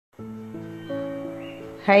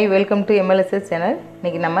Hi, welcome to MLSS channel.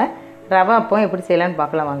 இன்னைக்கு நம்ம ரவா அப்பம் எப்படி செய்யலாம்னு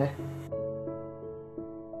பார்க்கலாம் வாங்க.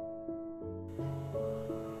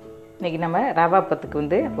 இன்னைக்கு நம்ம ரவா அப்பத்துக்கு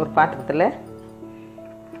வந்து ஒரு பாத்திரத்துல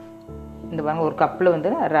இந்த பாருங்க ஒரு கப்ல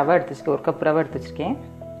வந்து ரவா எடுத்து வச்சிருக்கேன். ஒரு கப் ரவா எடுத்து வச்சிருக்கேன்.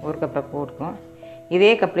 ஒரு கப் ரவா போட்டுறோம்.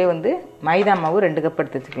 இதே கப்லயே வந்து மைதா மாவு 2 கப்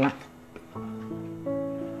எடுத்து வச்சுக்கலாம்.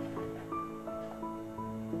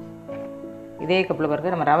 இதே கப்ல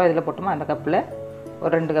பாருங்க நம்ம ரவா இதல போட்டோமா அந்த கப்ல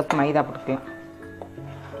ஒரு 2 கப் மைதா போட்டுக்கலாம்.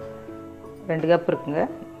 2 கப் இருக்குங்க.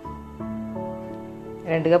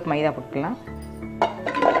 2 கப் மைதா போட்டுக்கலாம்.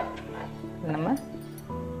 நம்ம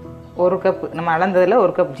 1 கப் நம்ம அளந்ததுல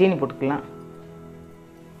 1 கப் ஜீனி போட்டுக்கலாம்.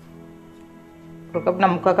 1 கப்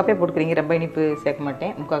நான் 3/4 கப்பே போட்டுக்கிறீங்க. ரொம்ப இனிப்பு சேர்க்க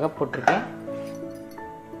மாட்டேன். 3/4 கப் போட்டுருக்கேன்.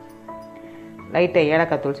 லைட்டா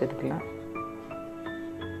ஏலக்காய் தூள் சேர்த்துக்கலாம்.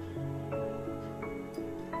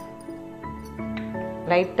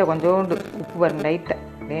 லைட்டா கொஞ்சோண்டு உப்பு பாருங்க லைட்டா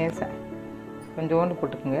லேசா கொஞ்சோண்டு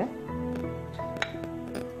போட்டுக்குங்க.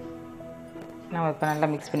 நம்ம இப்போ நல்லா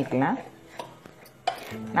மிக்ஸ் பண்ணிக்கலாம்.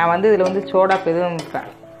 நான் வந்து இதில் வந்து சோடாப்பு எதுவும்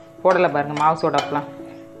போடலை பாருங்கள். மாவு சோடாப்பெலாம்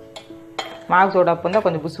மாவு சோடாப்பு வந்தால்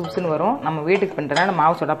கொஞ்சம் புசு புசுன்னு வரும். நம்ம வீட்டுக்கு பண்ணுறதுனால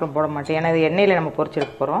மாவு சோடாப்பெலாம் போட மாட்டேன். ஏன்னா இது எண்ணெயில் நம்ம பொரிச்சு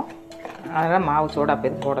எடுக்க போகிறோம். அதனால் மாவு சோடாப்பு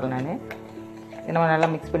எதுவும் போடலை நான். நம்ம நல்லா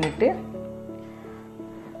மிக்ஸ் பண்ணிவிட்டு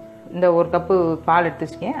இந்த 1 கப்பு பால் எடுத்து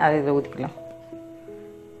வச்சுக்கேன். அதை இதில் ஊற்றிக்கலாம்.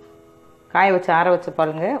 காய வச்சு ஆற வச்ச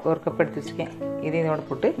பாலுங்க 1 கப் எடுத்து வச்சுக்கேன். இதையும் இதோட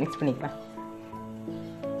போட்டு மிக்ஸ் பண்ணிக்கலாம்.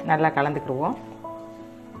 நல்லா கலந்துக்கிடுவோம்.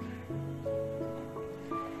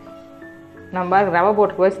 நம்ம ரவை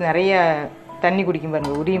போட்டு வச்சு நிறைய தண்ணி குடிக்கும்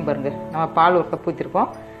பாருங்கள். உரியும் பாருங்கள். நம்ம பால் 1 கப் ஊற்றிருக்கோம்.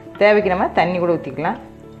 தேவைக்கு நம்ம தண்ணி கூட ஊற்றிக்கலாம்.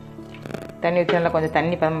 தண்ணி ஊற்றி நல்லா கொஞ்சம்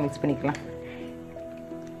தண்ணி பதமாக மிக்ஸ் பண்ணிக்கலாம்.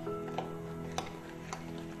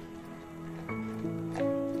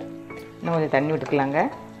 இன்னும் கொஞ்சம் தண்ணி விட்டுக்கலாங்க.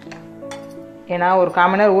 ஏன்னா ஒரு 1/4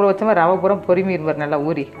 மணி நேரம் ஊற வச்சோமா ரவை பூரா பொறுமி இருப்பார் நல்லா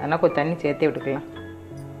ஊறி. அதனால் கொஞ்சம் தண்ணி சேர்த்தே விட்டுக்கலாம்.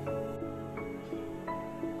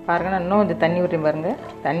 பாருங்கள் நான் இன்னும் கொஞ்சம் தண்ணி விட்டுறேன் பாருங்கள்.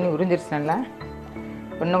 தண்ணி உறிஞ்சிருச்சு நல்லா.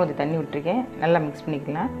 இன்னும் கொஞ்சம் தண்ணி விட்டுருக்கேன். நல்லா மிக்ஸ்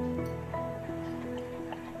பண்ணிக்கலாம்.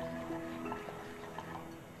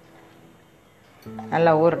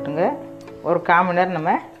 நல்லா ஊறட்டுங்க. ஒரு 1/4 மணி நேரம்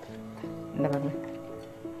நம்ம இந்த பாருங்க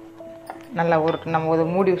நல்லா ஊறட்டும். நம்ம ஒரு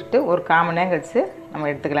மூடி வச்சுட்டு ஒரு 1/4 மணி நேரம் கழிச்சு நம்ம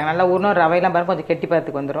எடுத்துக்கலாம். நல்லா ஊறணும். ரவையெல்லாம் பாருங்கள் கொஞ்சம் கெட்டி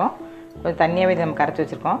பதத்துக்கு வந்துடும். கொஞ்சம் தண்ணியாகவே நம்ம கரைச்சி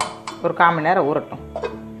வச்சுருக்கோம். ஒரு 1/4 மணி நேரம் ஊறட்டும்.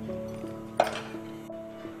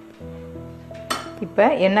 இப்போ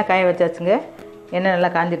எண்ணெய் காய வச்சாச்சுங்க. எண்ணெய் நல்லா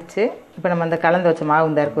காஞ்சிடுச்சு. இப்போ நம்ம அந்த கலந்து வச்ச மாவு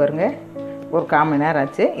இந்த இருக்கு பாருங்க. ஒரு 1/4 மணி நேரம்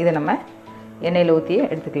ஆச்சு. இதை நம்ம எண்ணெயில் ஊற்றி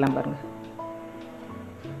எடுத்துக்கலாம் பாருங்கள்.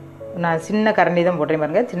 நான் சின்ன கரண்டி தான் போட்டேன்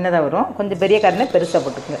பாருங்கள். சின்னதாக வரும். கொஞ்சம் பெரிய கரண்டி பெருசாக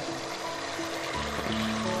போட்டுக்குங்க.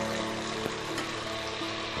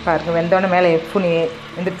 பாருங்கள் வெந்தோடனே மேலே எஃப்னி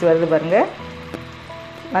எந்திரிச்சு வருது பாருங்கள்.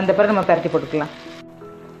 வந்த பிறகு நம்ம பரட்டி போட்டுக்கலாம்.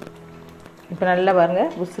 இப்போ நல்லா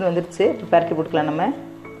பாருங்கள் புஷ்ஷுன்னு வந்துடுச்சு. இப்போ பரட்டி போட்டுக்கலாம். நம்ம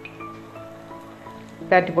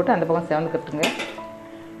பரட்டி போட்டு அந்த பக்கம் செவந்து கட்டுங்க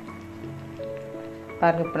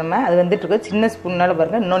பாருங்கள். இப்போ நம்ம அது வந்துட்டுருக்கோம். சின்ன ஸ்பூன்னால்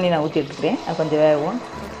பாருங்கள் இன்னொன்று நான் ஊற்றி எடுத்துக்கிறேன். அது கொஞ்சம் வேகும்.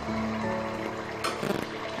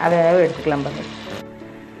 அதை எடுத்துக்கலாம் பாருங்கள்.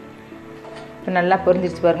 இப்போ நல்லா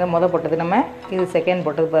பொரிஞ்சிருச்சு பாருங்கள். முத போட்டது நம்ம இது செகண்ட்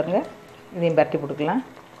போட்டது பாருங்கள். இதையும் பரட்டி போட்டுக்கலாம்.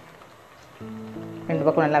 2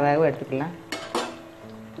 பக்கம் நல்லா வேகவும் எடுத்துக்கலாம்.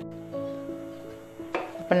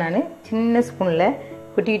 இப்போ நான் சின்ன ஸ்பூனில்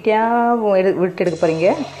குட்டி குட்டியாகவும் விட்டு எடுக்க போகிறீங்க.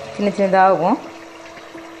 சின்ன சின்னதாகவும்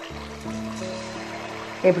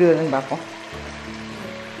எப்படி வருதுன்னு பார்ப்போம்.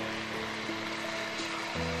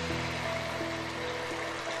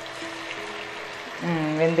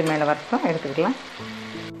 வெந்து மேலே வரட்டும் எடுத்துக்கலாம்.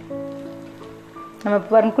 நம்ம இப்போ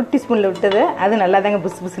பாருங்கள் குட்டி ஸ்பூனில் விட்டது அது நல்லா தாங்க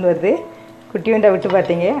புசு புசுன்னு வருது. குட்டி வேண்டாம் விட்டு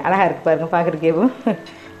பார்த்தீங்க அழகாக இருக்குது பாருங்கள் பார்க்குறக்கேவும்.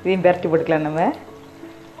 இதையும் பரட்டி போட்டுக்கலாம். நம்ம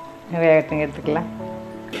வேகட்டுங்க எடுத்துக்கலாம்.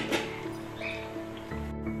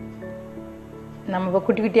 நம்ம இப்போ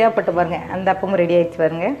குட்டி குட்டியாக போட்டு பாருங்கள். அந்த அப்பமும் ரெடி ஆகிடுச்சு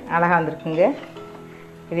பாருங்கள். அழகாக வந்துருக்குங்க.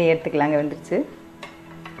 இதையும் எடுத்துக்கலாங்க. வந்துருச்சு.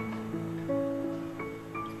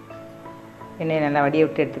 எண்ணெயை நல்லா வடியை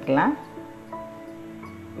விட்டு எடுத்துக்கலாம்.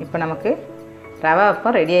 இப்போ நமக்கு ரவா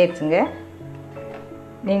அப்பம் ரெடி ஆகிடுச்சுங்க.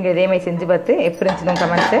 நீங்கள் இதேமாதிரி செஞ்சு பார்த்து எப்படி இருந்துச்சுன்னு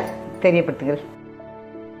கமெண்ட்ஸை தெரியப்படுத்துகிறேன்.